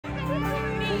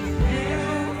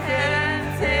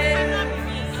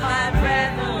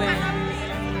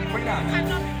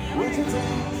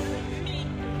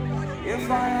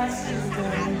If I asked you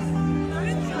then,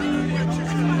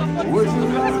 would you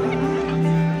love me?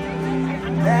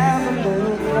 Have a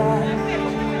little cry.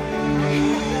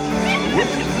 Would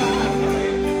you cry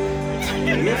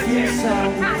if you saw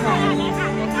me cry?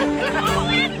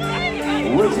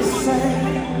 Would you say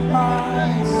my?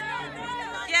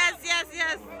 Yes.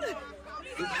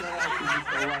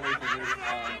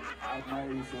 I admire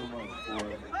you so much for,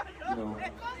 you know.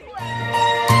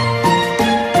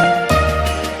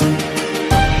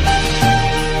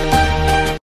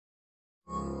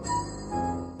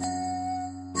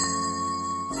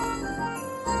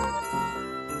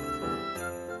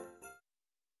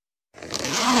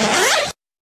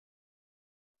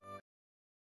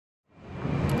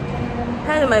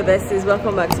 Hello my besties,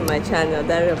 welcome back to my channel,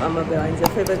 Diary of Amabelle, and it's your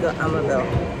favorite girl Amabelle.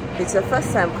 If it's your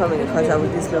first time coming in contact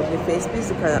with this lovely face, please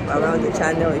look around the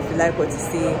channel. If you like what you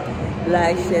see,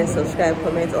 like, share, subscribe,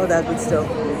 comment, all that good stuff,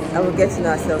 and we'll get to know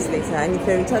ourselves later. And if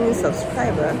you're a returning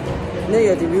subscriber, know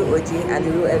you're the real OG and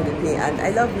the real MVP, and I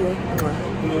love you.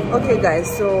 Okay guys,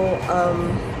 so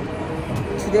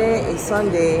today is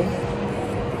Sunday,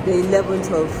 the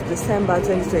 11th of December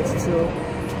 2022.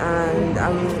 And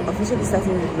I'm officially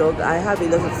starting the vlog. I have a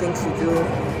lot of things to do.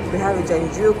 We have a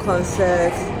DRILLE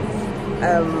concert.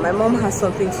 My mom has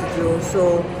something to do,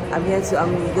 so I'm going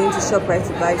to ShopRite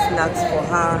to buy snacks for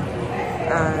her,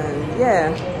 and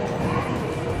yeah,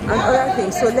 and other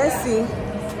things. So let's see.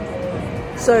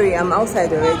 Sorry, I'm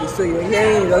outside already, so you're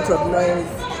hearing a lot of noise.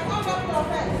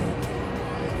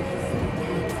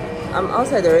 I'm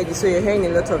outside already, so you're hearing a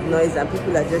lot of noise and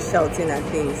people are just shouting and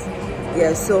things.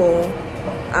 Yeah, so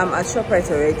I'm at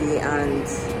ShopRite already and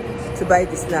to buy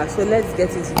the snacks. So let's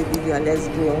get into the video and let's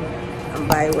go and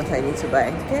buy what I need to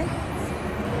buy, okay?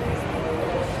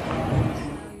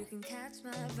 You can catch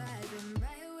my vibe and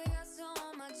right away got so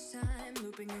much time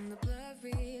looping in the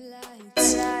blurry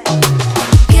lights.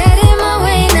 Get in my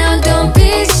way now, don't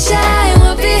be shy.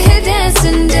 We'll be here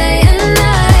dancing day and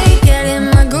night. Get in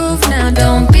my groove now,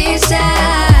 don't be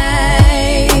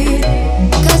shy.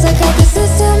 Cause I got this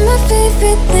list of my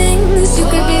favorite things. You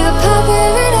could be the part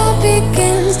where it all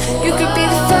begins. You could be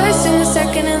the first and the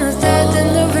second and the third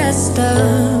and the rest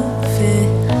of it.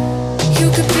 You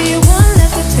could be one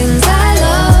of the things I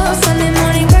love. Sunday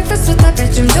morning breakfast with my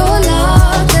bedroom door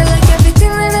locked. I like everything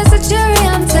that has a cherry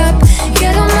on top.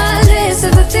 Get on my list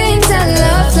of the things I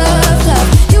love, love, love.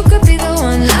 You could be the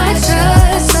one I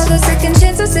trust. All the second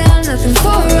chances say I'm nothing for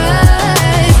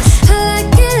right. I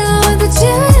like it all with the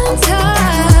cherry on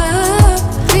top.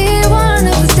 Be one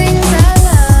of the things I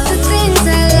love. The things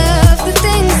I love, the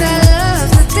things I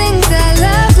love, the things I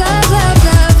love, love, love,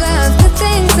 love, love. The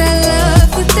things I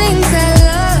love, the things I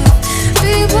love.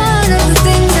 Be one of the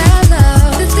things I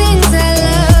love. The things I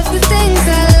love, the things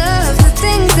I love, the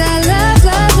things I love,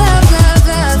 love, love, love,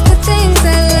 love. The things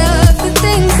I love, the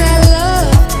things I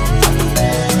love.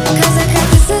 Cause I got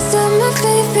this list of my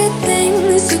favorite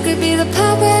things. You could be the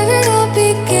part where it all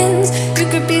begins. You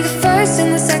could be the first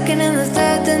and the second and the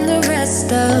third and the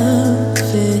rest of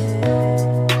it.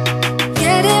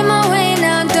 Get in my way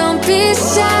now, don't be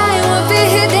shy. We'll be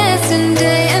here dancing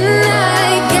day and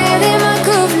night. Get in my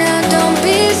groove now, don't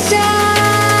be shy.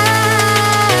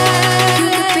 You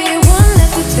could be one of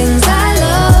the things I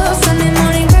love. Sunday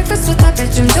morning breakfast with my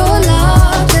bedroom door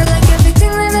locked. I like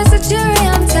everything that has a cherry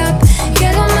on top.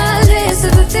 Get on my list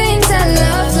of the things I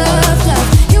love, love, love.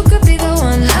 You could be the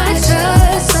one I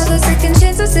trust. All the second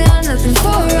chances say I'm nothing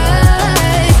for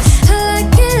right. I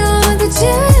like it all with the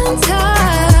cherry on top.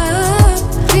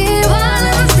 Be one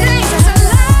of the things I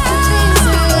love. The things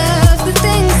I love, the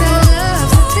things I love,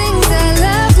 the things I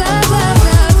love, love, love,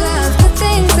 love, love. The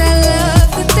things I love,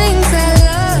 the things I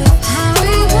love.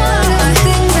 Be one of the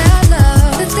things I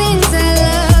love. The things I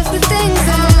love, the things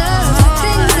I love, the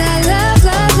things I love,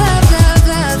 love, love, love,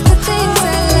 love. The things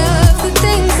I love, the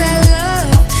things I love.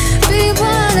 Be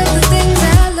one of the things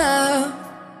I love.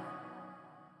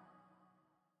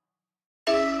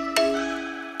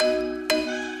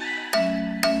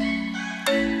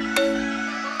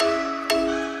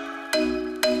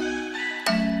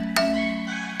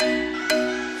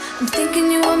 I'm thinking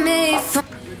you were made for.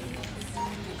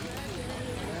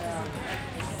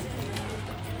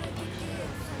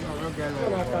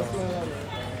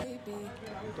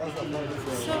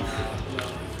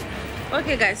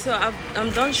 Okay guys, so I'm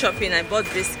done shopping. I bought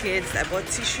biscuits, I bought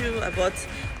tissue, I bought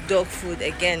dog food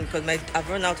again because I've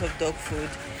run out of dog food.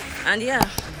 And yeah,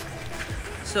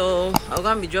 so I'm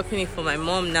gonna be dropping it for my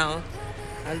mom now,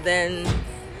 and then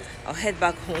I'll head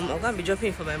back home. I'm gonna be dropping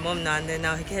it for my mom now, and then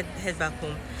I'll head back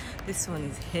home. This one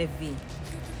is heavy.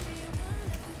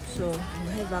 So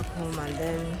we'll head back home and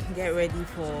then get ready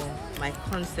for my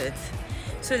concert.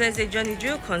 So there's a Johnny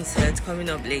Drill concert coming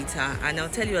up later, and I'll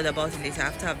tell you all about it later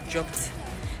after I've dropped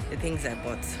the things I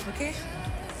bought, okay?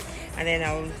 And then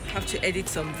I'll have to edit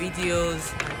some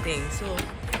videos and things. So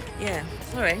yeah,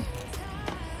 all right.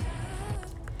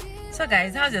 So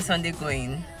guys, how's your Sunday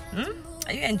going?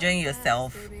 Are you enjoying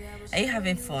yourself? Are you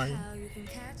having fun?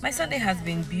 My Sunday has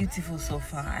been beautiful so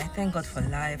far. I thank God for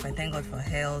life. I thank God for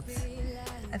health.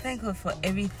 I thank God for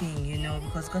everything, you know,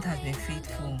 because God has been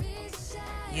faithful.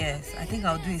 Yes, I think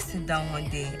I'll do a sit down one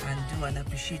day and do an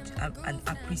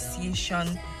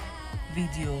appreciation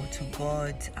video to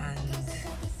God, and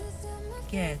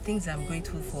yeah, things I'm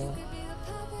grateful for,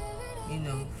 you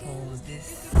know, for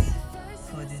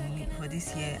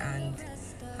this year and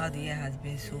how the year has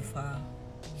been so far.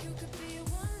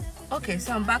 Okay,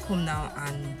 so I'm back home now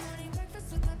and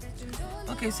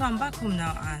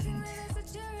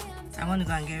I want to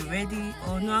go and get ready.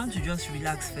 Oh no, I want to just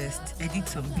relax first, edit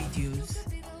some videos,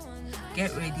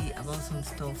 get ready about some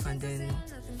stuff, and then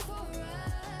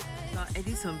I'll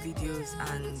edit some videos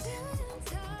and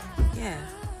yeah,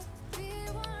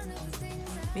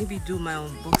 maybe do my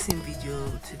unboxing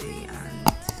video today, and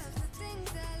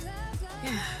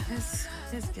yeah, let's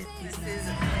get business.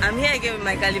 I'm here again with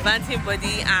my gallivanting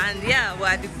body, and yeah, we're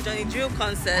at the Johnny Drill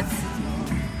concert.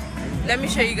 Let me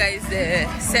show you guys the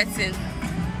setting.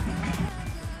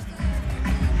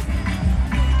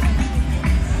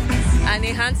 And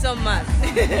a handsome man.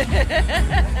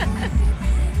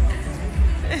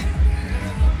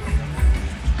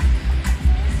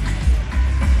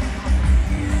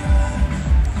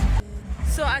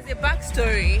 So as a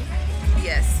backstory,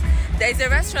 yes, there is a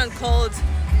restaurant called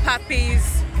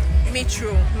Papi's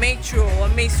Metro,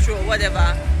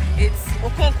 whatever. It's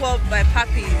Okonkwo by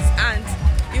Papi's, and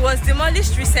it was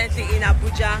demolished recently in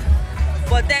Abuja.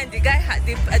 But then the guy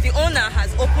the owner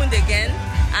has opened again,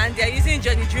 and they're using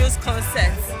Johnny Drill's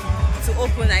concert to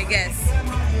open, I guess.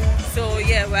 So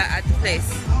yeah, we're at the place.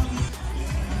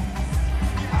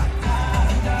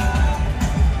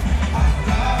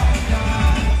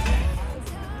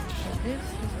 This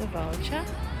is the voucher.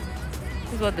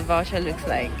 This is what the voucher looks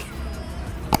like.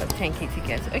 For 10K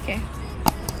tickets. Okay.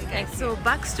 So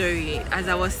backstory, as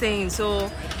I was saying, so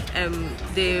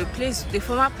the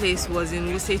former place was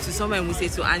in somewhere in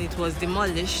Wusetu, and it was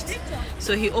demolished.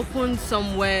 So he opened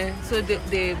somewhere. So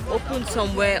they opened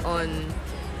somewhere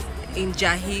in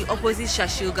Jahi, opposite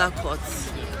Shashilga Court.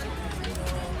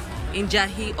 In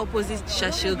Jahi, opposite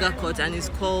Shashilga Court, and it's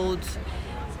called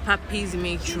Papi's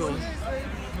Metro.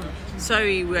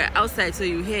 Sorry, we're outside, so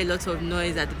you hear a lot of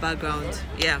noise at the background.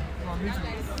 Yeah.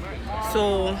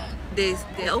 So they're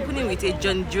opening with a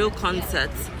Johnny Drill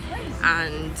concert,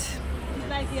 and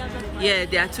yeah,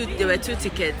 there were two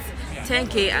tickets,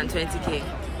 10K and 20K.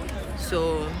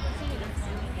 So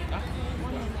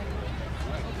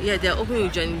yeah, they're opening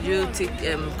with Johnny Drill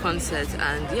concert,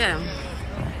 and yeah,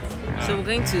 so we're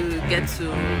going to get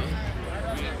to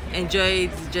enjoy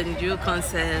the Johnny Drill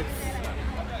concert,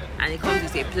 and it comes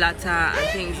with a platter and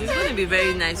things. It's going to be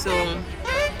very nice. So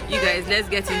you guys, let's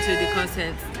get into the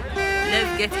concert.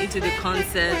 Let's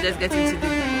get into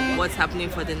what's happening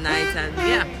for the night, and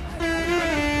yeah.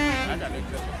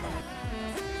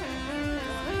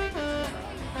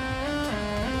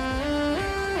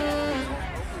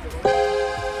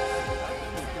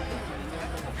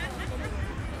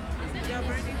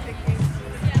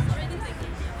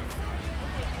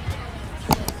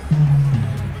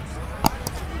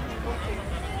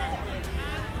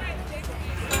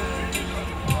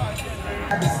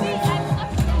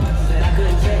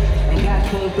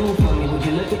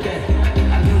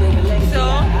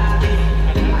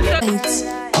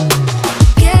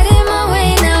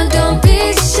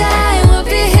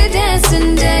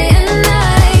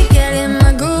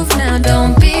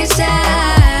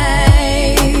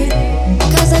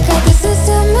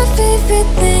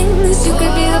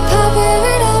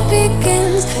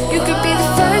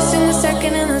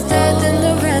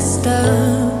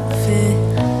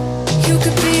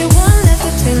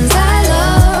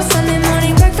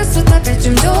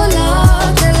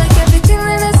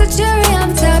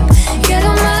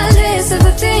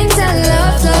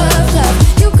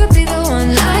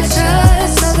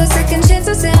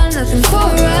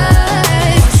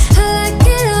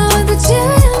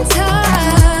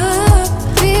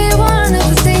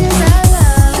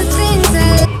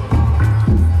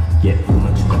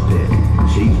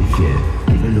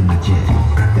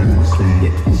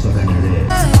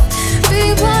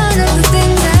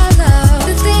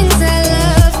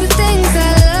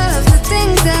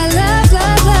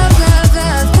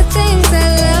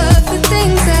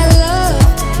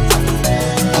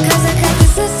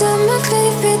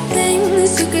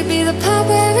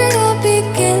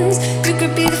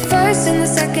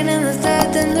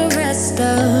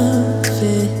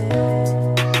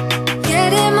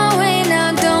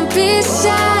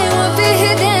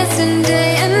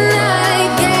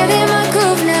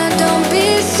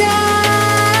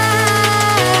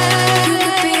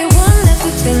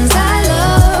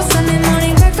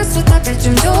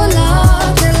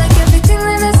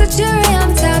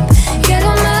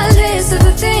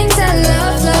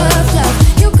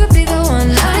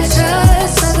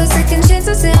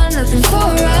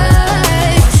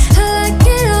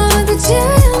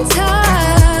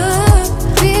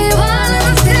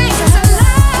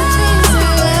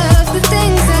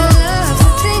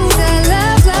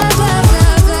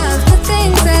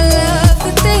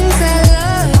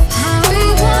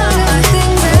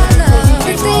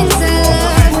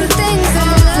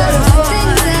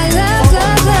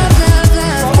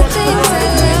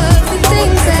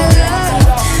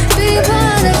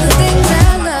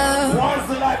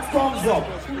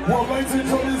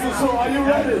 So are you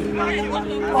ready?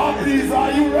 Puppies,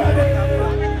 are you ready?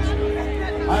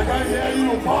 I can hear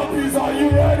you. Puppies, are you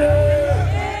ready?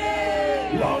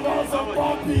 Lovers of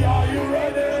puppy, are you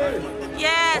ready?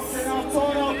 Yes. Okay, now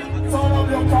turn up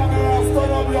your cameras, turn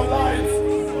up your lights,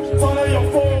 turn up your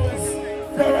phones.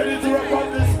 Get ready to record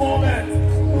this moment.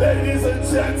 Ladies and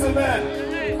gentlemen,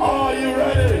 are you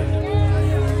ready?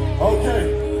 Okay.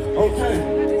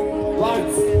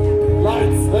 Lights,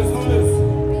 let's do this.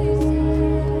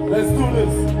 Let's do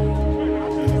this.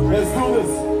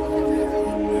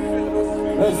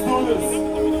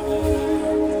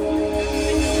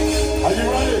 Are you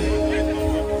ready?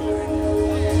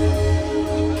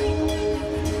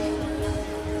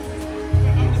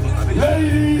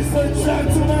 Ladies and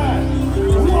gentlemen,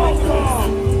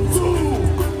 welcome to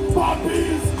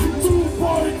Puppies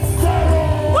 2.0.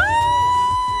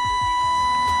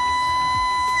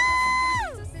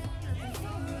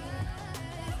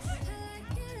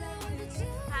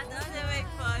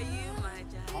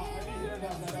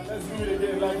 Let's do it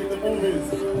again like in the movies.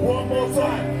 One more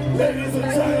time. Ladies and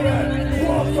gentlemen,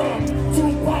 welcome to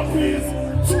Puppies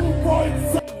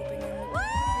 2.0.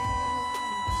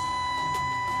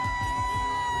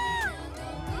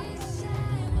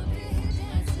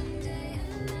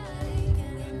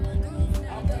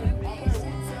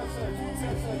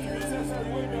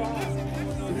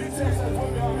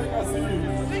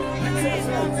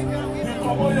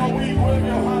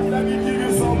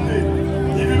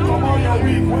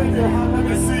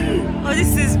 Oh,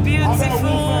 this is beautiful.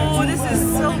 This is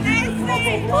so beautiful.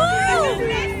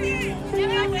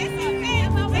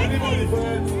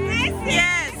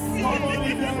 Yes.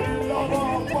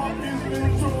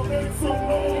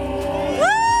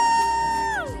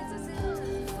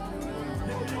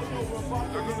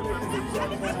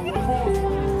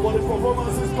 For the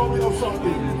performance is coming up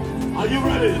shortly. Are you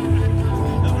ready?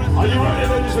 Are you ready,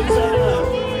 ladies and gentlemen?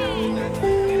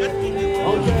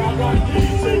 Okay, I got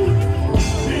DJ,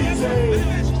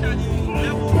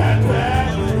 Pepe,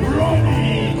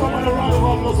 Ronnie. Come on, a round of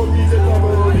applause for DJ Pepe,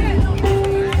 Ronnie.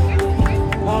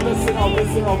 Now listen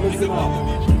up.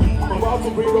 I'm about to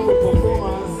bring up a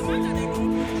performance.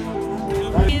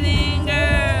 Feeling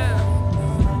girl,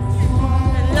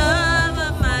 the love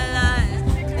of my life,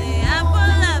 the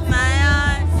apple of my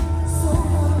eye.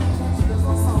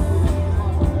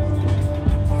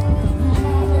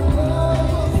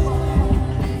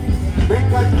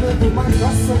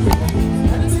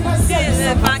 This is a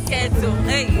packet, so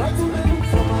hey.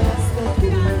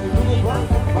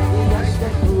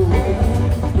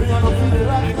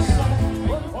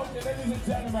 Okay, ladies and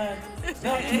gentlemen,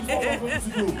 now here's what I'm going to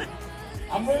do.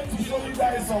 I'm going to show you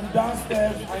guys some dance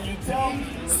steps and you tell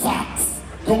sax.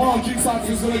 Come on, King Sax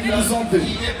is going to give you something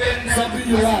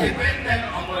you like.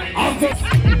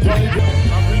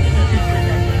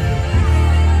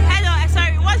 Hello,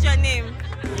 sorry, what's your name?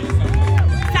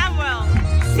 Samuel.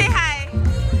 Say hi.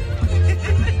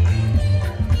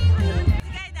 The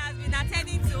guy that has been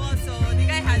attending to us, so the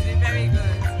guy has been very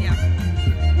good. Yeah.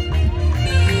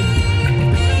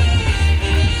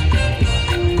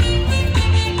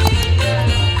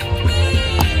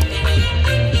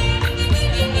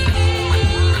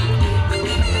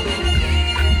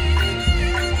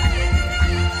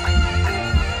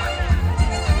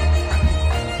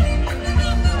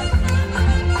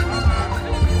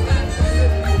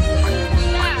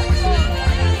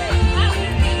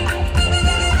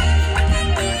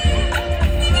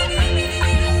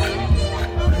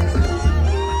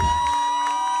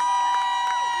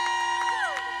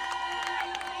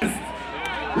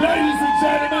 Ladies and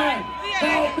gentlemen,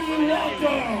 help me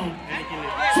welcome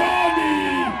Johnny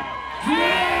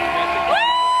DRILLE!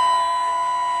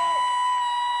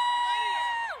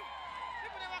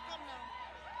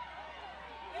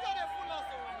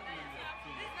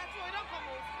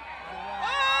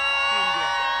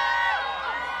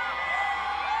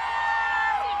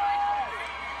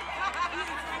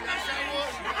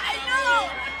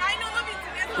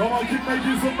 Come on, keep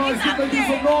making some noise,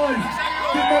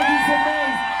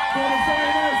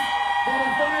 For the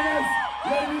finest,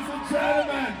 ladies and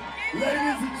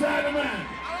gentlemen,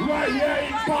 right here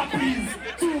in Puppies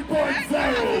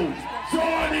 2.0,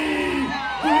 Johnny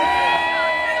DRILLE!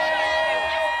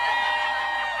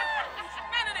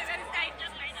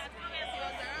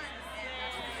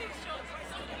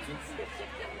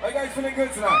 Are you guys feeling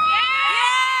good tonight?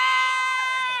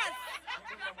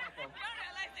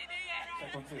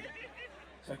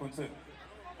 Check one, two.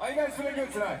 Are you guys feeling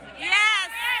good tonight? Yes!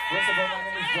 First of all, my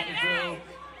name is Johnny DRILLE.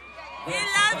 We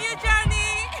love you, Johnny!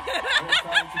 Very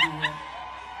excited to be here.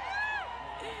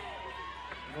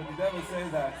 You know, the devil says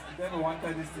that the devil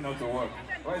wanted this thing not to work.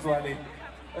 Where's Wale?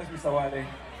 Let's be Sawale.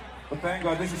 But thank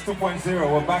God, this is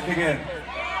 2.0. We're back again.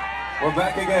 We're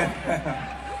back again.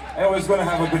 Everyone's gonna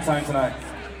have a good time tonight.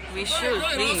 We should,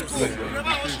 please. Good.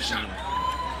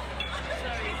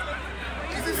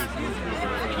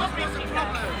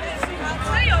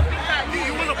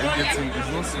 It's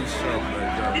not so sharp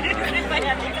like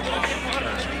that.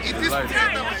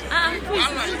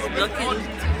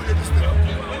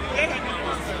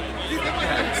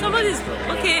 Somebody's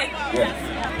okay. Yeah.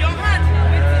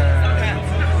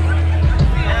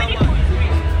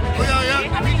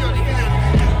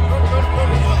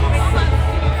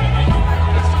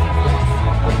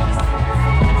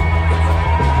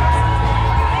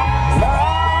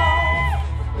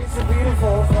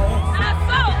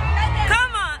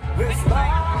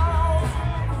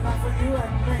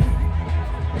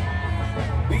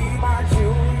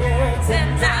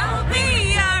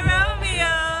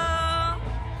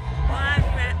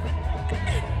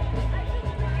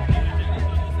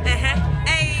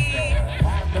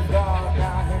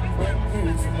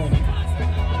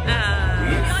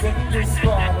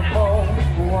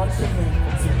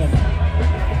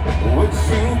 Would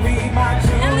you be my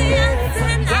Juliet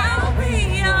and I'll be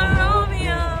your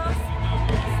Romeo?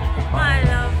 My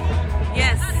love,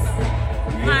 yes,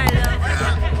 my love.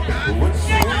 Would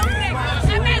you be my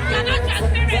Juliet and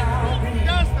I'll be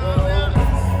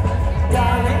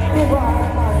darling, you are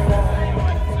my love.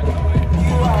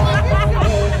 You are my love.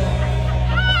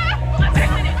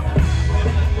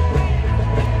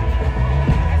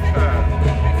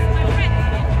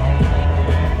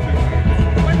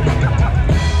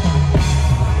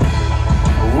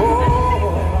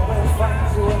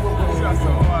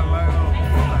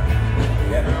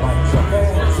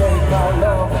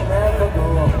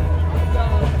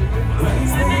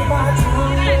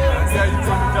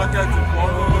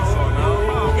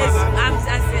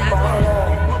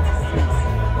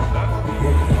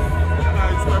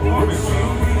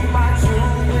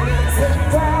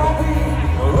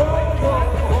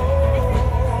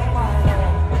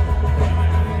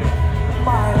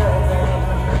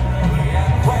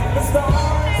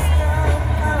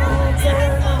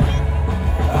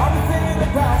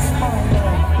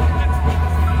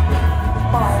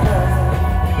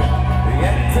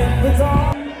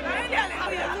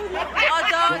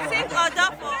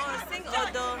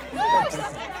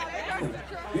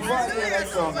 Before I play that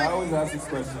song, I always ask this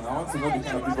question. I want to know the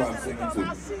kind of people I'm singing to.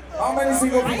 How many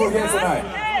single people here tonight?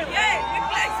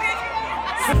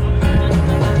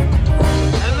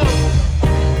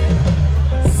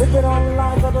 Sipping on the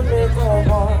light of the liquor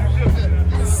bar.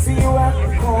 I see you at the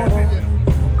corner.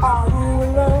 Are you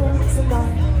alone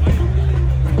tonight?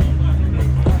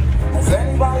 Has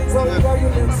anybody told you that you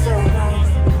look so nice?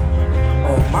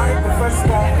 Oh, my the first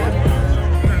time.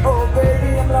 Oh, baby,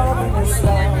 I'm loving your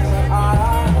style.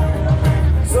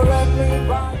 So let me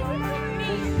buy.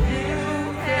 You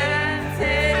can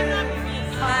take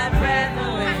my breath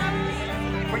away.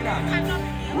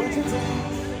 Would you take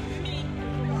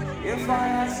if I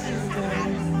asked you to?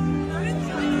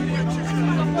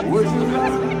 Would you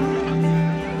love me?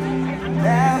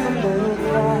 Never look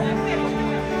right.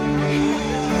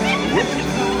 Would you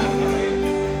cry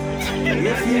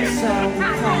if you saw me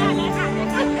crying?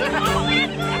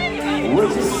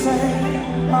 Would you say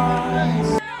my?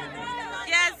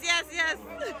 Yes.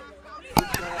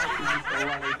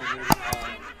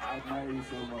 I admire you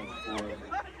so much for,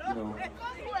 you know.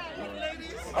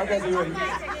 Okay, you ready?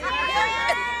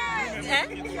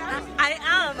 I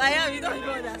am. You don't even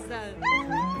understand.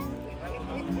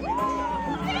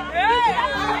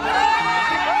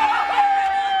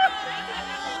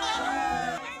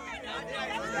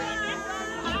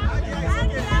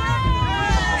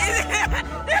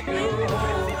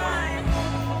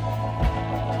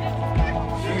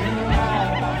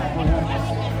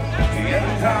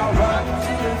 I'll run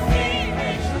to the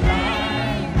finish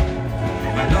line.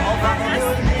 My love, I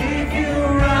will leave you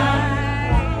right.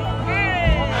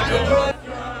 I don't know if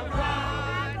you're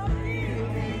right.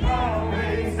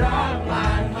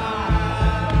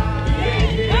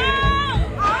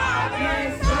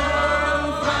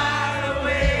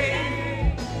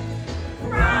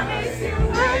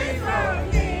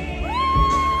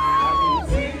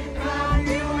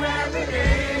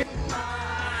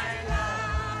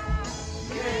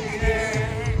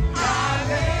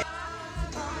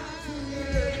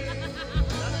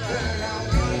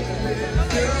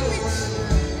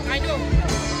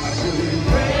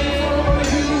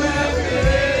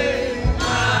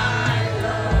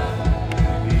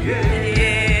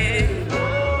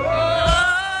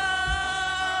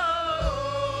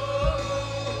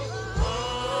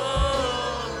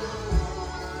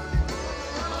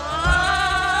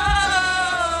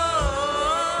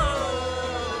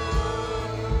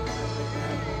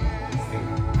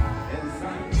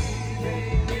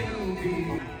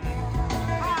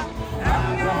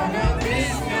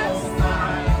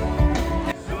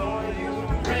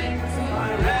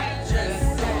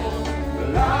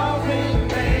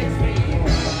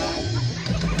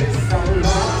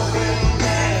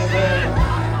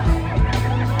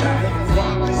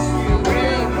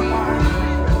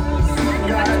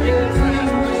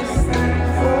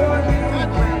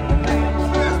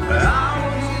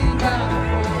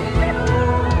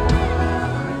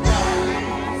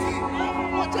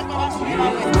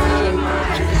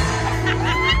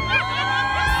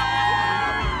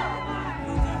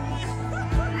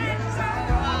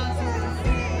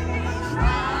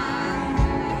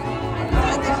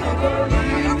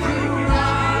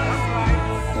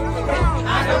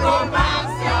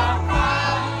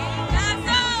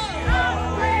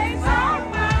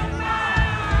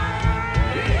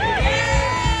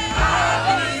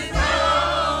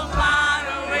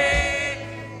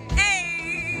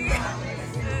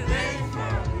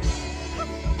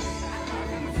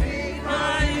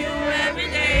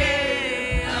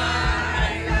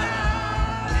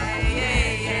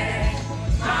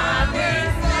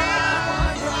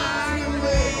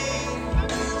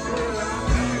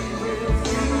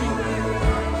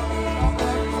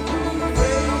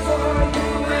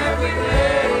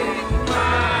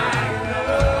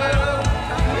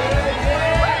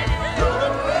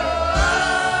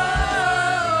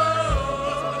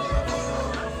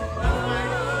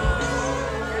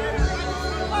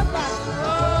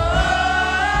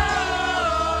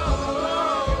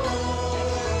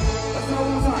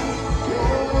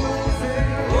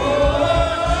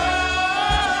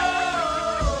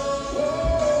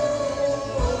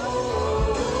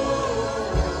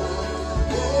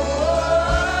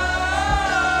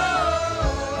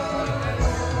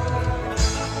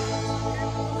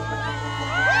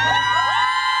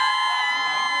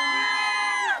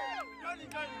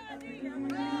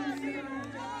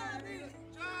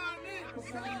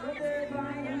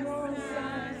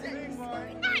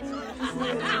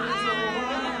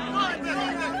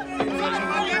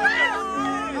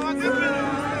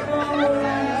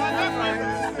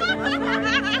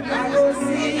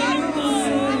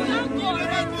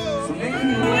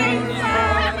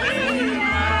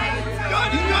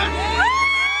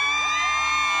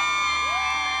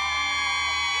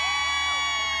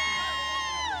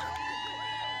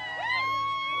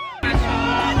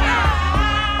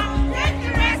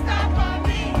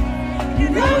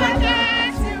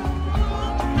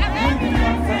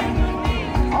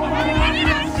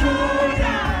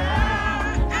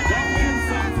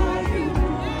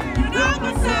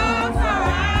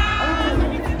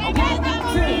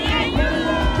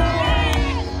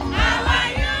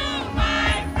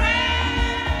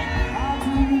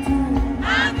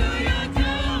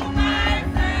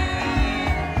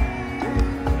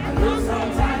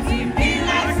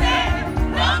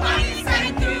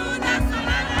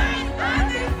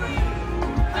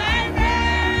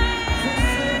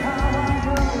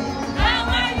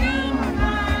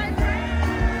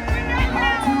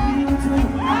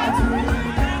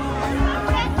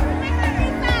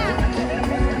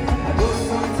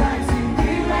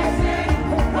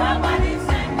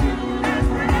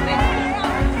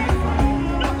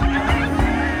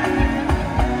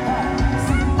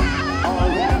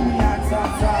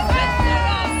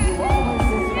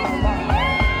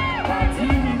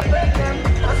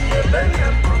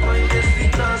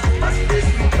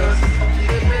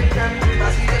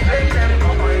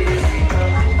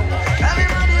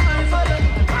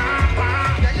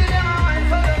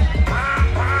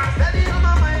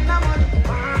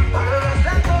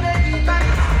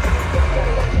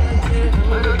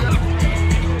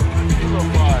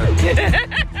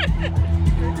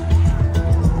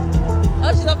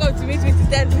 How she not come to meet me to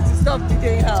tell me to stop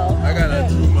videoing her? I got a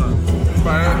 2 months. I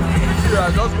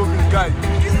just go to the guy.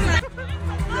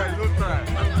 Yeah, don't try.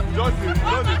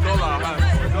 Just all our hands.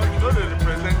 Don't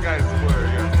represent guys for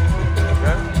again.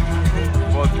 Yeah?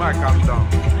 But man, calm down.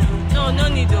 No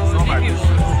need though. It's not my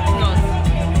business.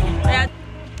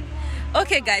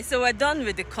 Okay guys, so we're done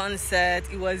with the concert.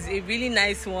 It was a really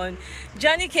nice one.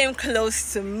 Johnny came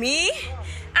close to me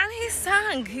and he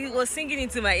sang. He was singing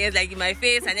into my ears, like in my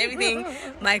face and everything.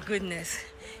 My goodness,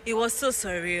 it was so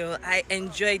surreal. I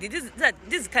enjoyed it.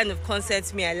 This kind of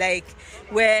concerts I like,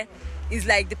 where it's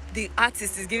like the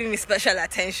artist is giving me special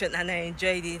attention, and I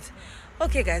enjoyed it.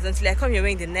 Okay guys, until I come your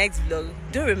way in the next vlog,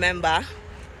 do remember,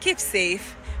 keep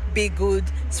safe, be good,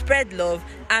 spread love,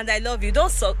 and I love you.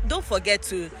 Don't forget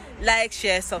to like,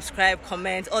 share, subscribe,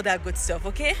 comment, all that good stuff,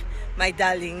 okay, my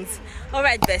darlings? All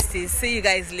right besties, see you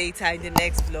guys later in the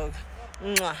next vlog.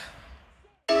 Mwah.